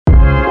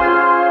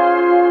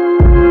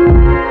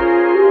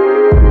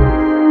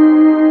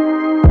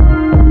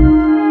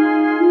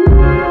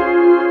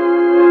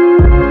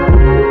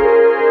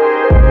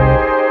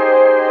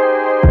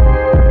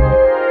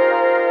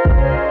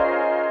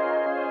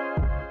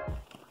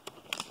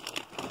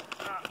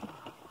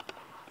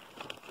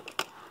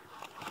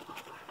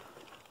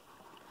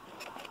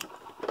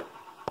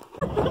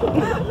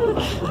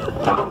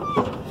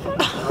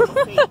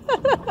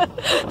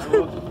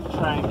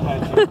Try and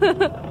catch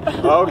it.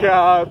 Oh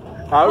God.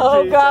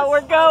 Oh God,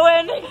 we're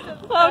going.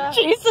 Oh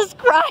Jesus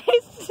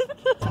Christ.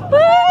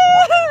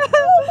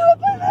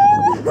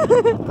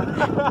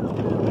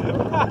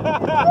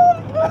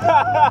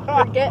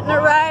 We're getting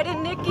a ride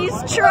in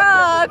Nikki's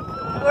truck.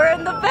 We're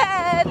in the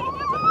bed.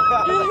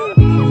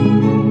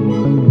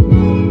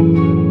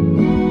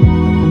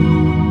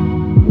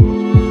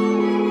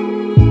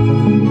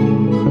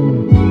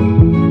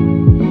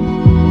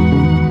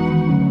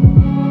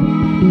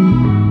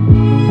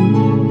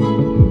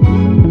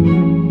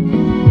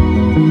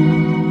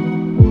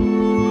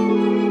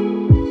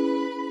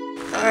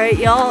 Alright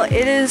y'all,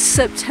 it is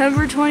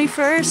September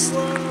 21st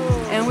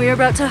and we are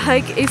about to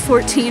hike a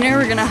 14er.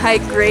 We're gonna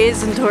hike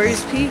Grays and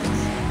Torreys Peaks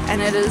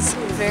and it is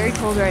very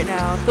cold right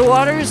now. The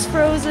water is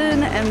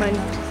frozen and my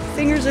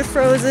fingers are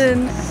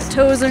frozen, and my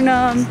toes are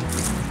numb,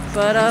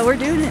 but we're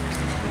doing it.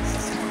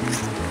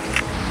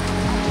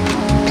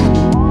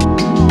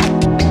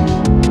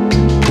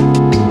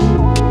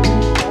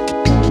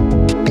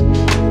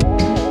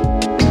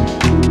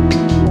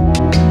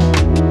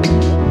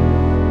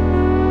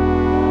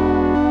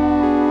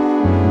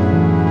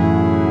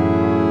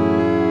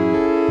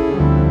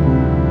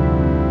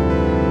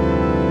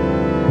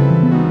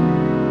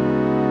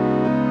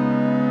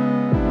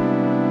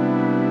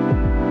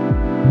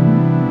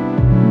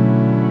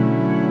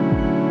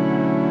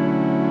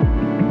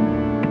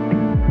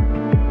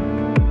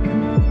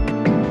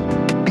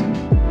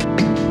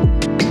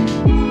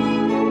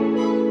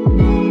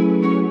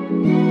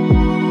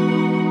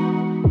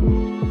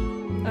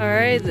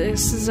 Alright,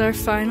 this is our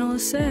final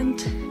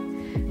ascent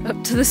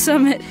up to the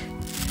summit.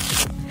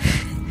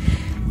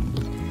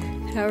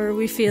 How are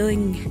we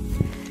feeling?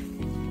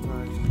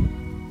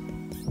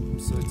 I'm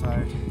so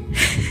tired.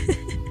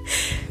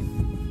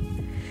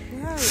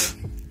 Where are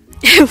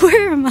you?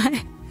 Where am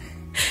I?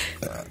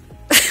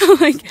 Oh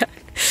my God.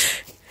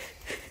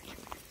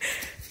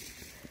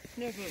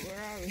 No, but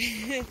where are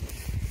we?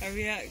 Are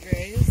we at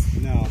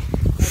Grays? No.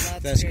 Oh,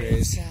 that's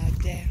Grays. God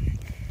damn it.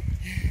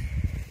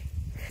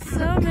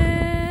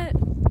 Summit!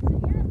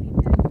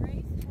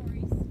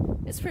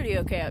 It's pretty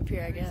okay up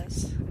here, I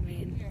guess. I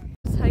mean,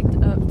 just hiked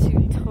up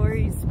to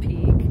Torrey's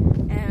Peak,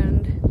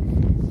 and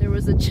there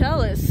was a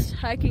cellist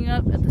hiking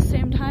up at the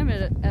same time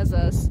as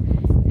us,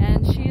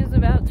 and she is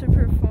about to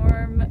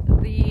perform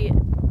the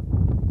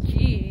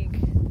jig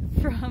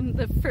from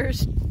the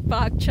first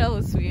Bach cello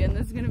suite, and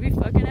this is gonna be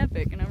fucking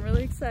epic, and I'm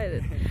really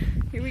excited.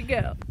 Here we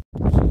go.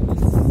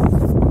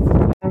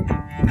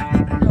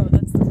 No,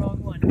 that's the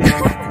wrong one.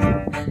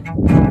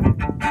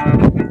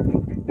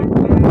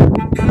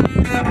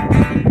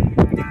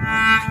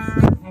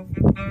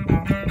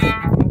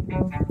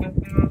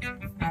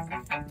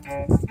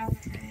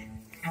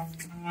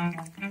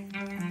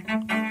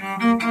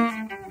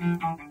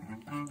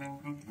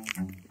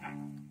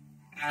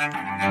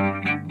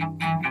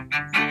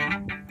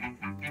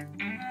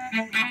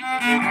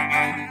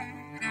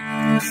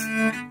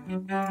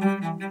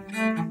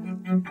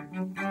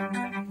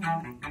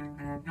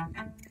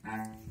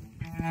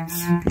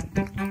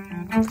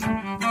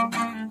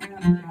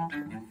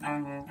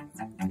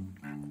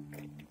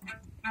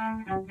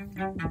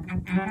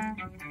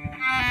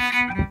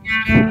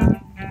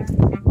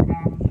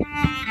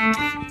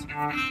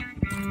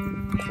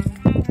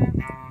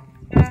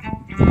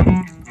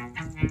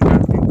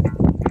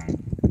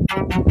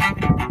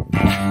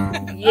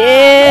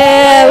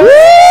 Yeah! Woo!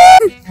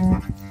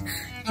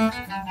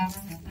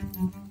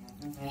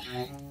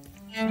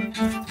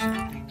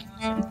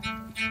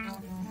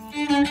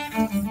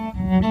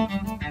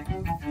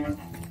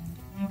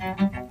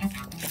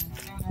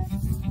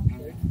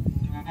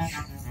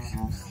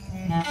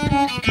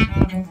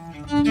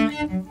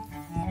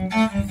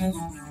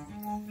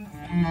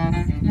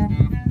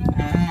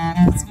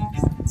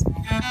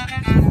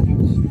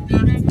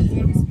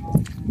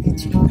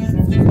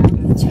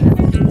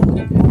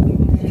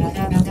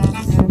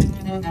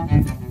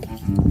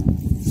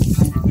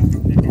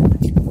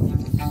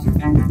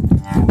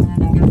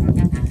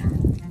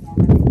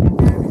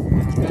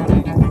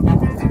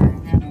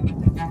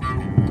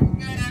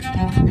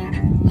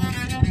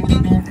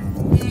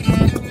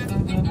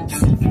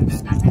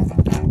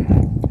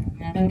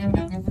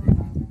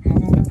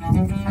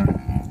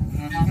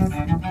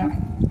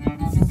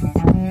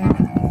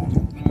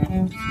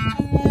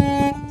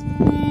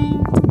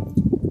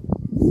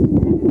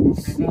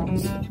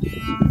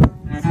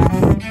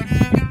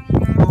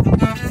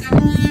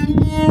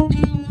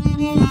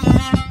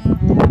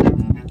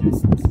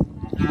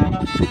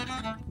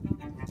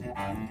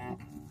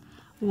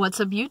 What's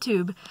up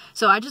YouTube?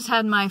 So I just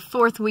had my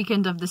 4th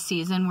weekend of the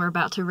season. We're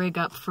about to rig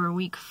up for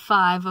week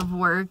 5 of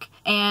work,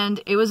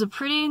 and it was a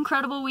pretty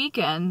incredible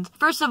weekend.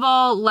 First of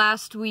all,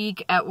 last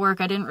week at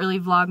work I didn't really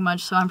vlog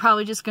much, so I'm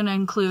probably just gonna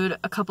include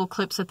a couple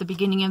clips at the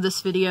beginning of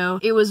this video.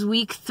 It was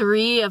week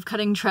 3 of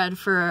cutting tread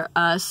for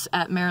us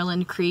at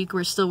Maryland Creek.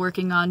 We're still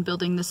working on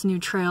building this new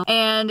trail,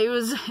 and it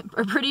was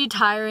a pretty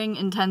tiring,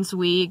 intense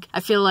week. I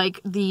feel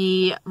like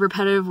the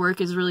repetitive work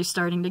is really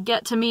starting to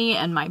get to me,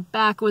 and my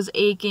back was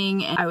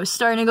aching, and I was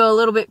starting to go a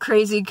little bit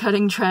crazy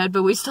cutting tread,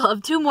 but we still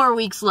have 2 more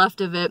weeks left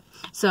of it,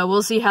 so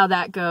we'll see how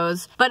that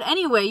goes. But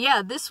anyway,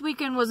 yeah, this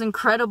weekend was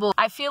incredible.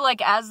 I feel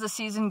like as the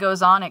season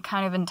goes on, it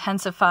kind of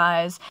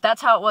intensifies.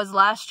 That's how it was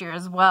last year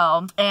as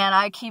well, and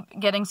I keep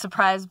getting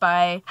surprised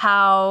by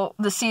how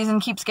the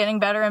season keeps getting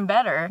better and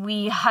better.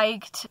 We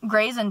hiked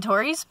Grays and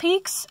Torreys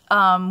Peaks,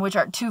 which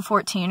are 2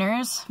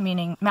 14ers,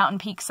 meaning mountain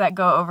peaks that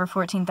go over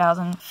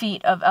 14,000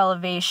 feet of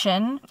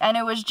elevation, and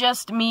it was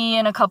just me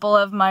and a couple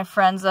of my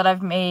friends that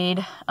I've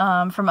made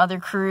from other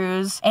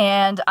crews,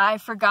 and I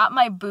forgot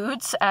my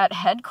boots at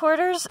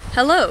headquarters.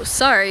 Hello,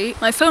 sorry,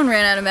 my phone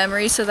ran out of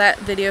memory, so that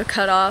video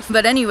cut off.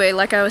 But anyway,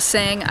 like I was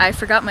saying, I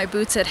forgot my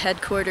boots at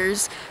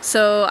headquarters,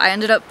 so I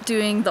ended up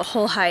doing the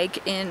whole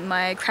hike in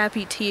my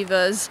crappy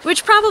Tevas,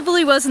 which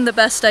probably wasn't the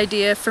best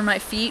idea for my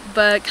feet,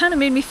 but kind of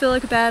made me feel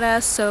like a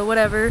badass, so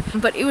whatever.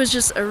 But it was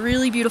just a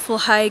really beautiful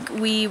hike.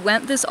 We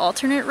went this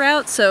alternate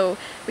route, so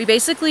we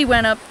basically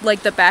went up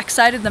like the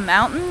backside of the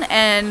mountain,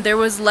 and there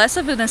was less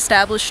of an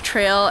established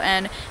trail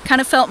and kind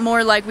of felt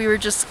more like we were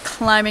just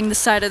climbing the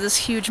side of this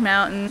huge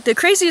mountain. The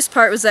craziest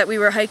part was that we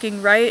were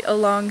hiking right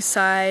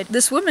alongside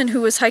this woman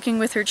who was hiking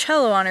with her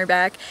cello on her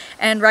back,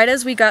 and right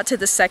as we got to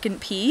the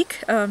second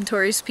peak,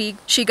 Torrey's Peak,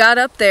 she got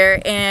up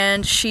there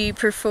and she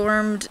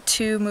performed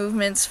 2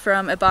 movements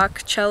from a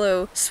Bach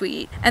cello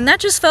suite. And that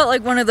just felt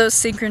like one of those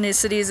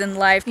synchronicities in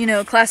life. You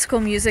know, classical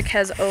music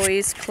has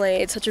always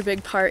played such a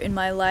big part in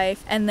my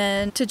life, and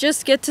then to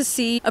just get to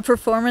see a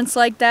performance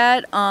like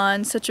that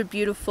on such a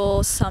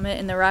beautiful summit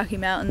in the Rocky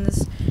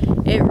Mountains,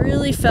 it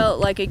really felt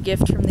like a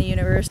gift from the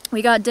universe.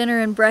 We got dinner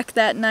in Breck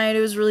that night.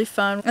 It was really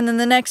fun. And then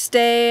the next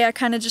day, I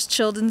kind of just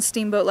chilled in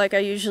Steamboat like I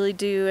usually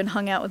do and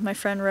hung out with my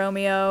friend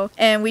Romeo.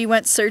 And we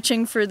went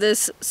searching for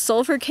this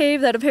sulfur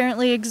cave that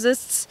apparently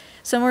exists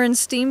somewhere in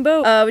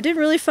Steamboat. We didn't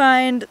really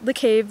find the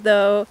cave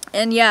though.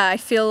 And yeah, I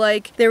feel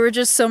like there were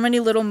just so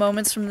many little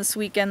moments from this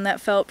weekend that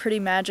felt pretty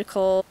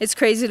magical. It's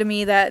crazy to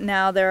me that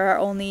now there are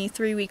only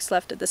 3 weeks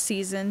left of the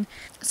season.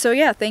 So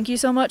yeah, thank you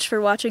so much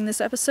for watching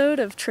this episode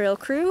of Trail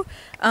Crew.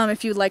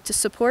 If you'd like to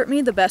support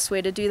me, the best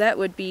way to do that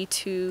would be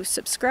to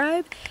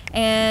subscribe,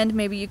 and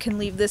maybe you can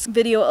leave this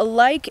video a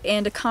like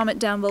and a comment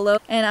down below,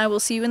 and I will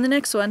see you in the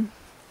next one.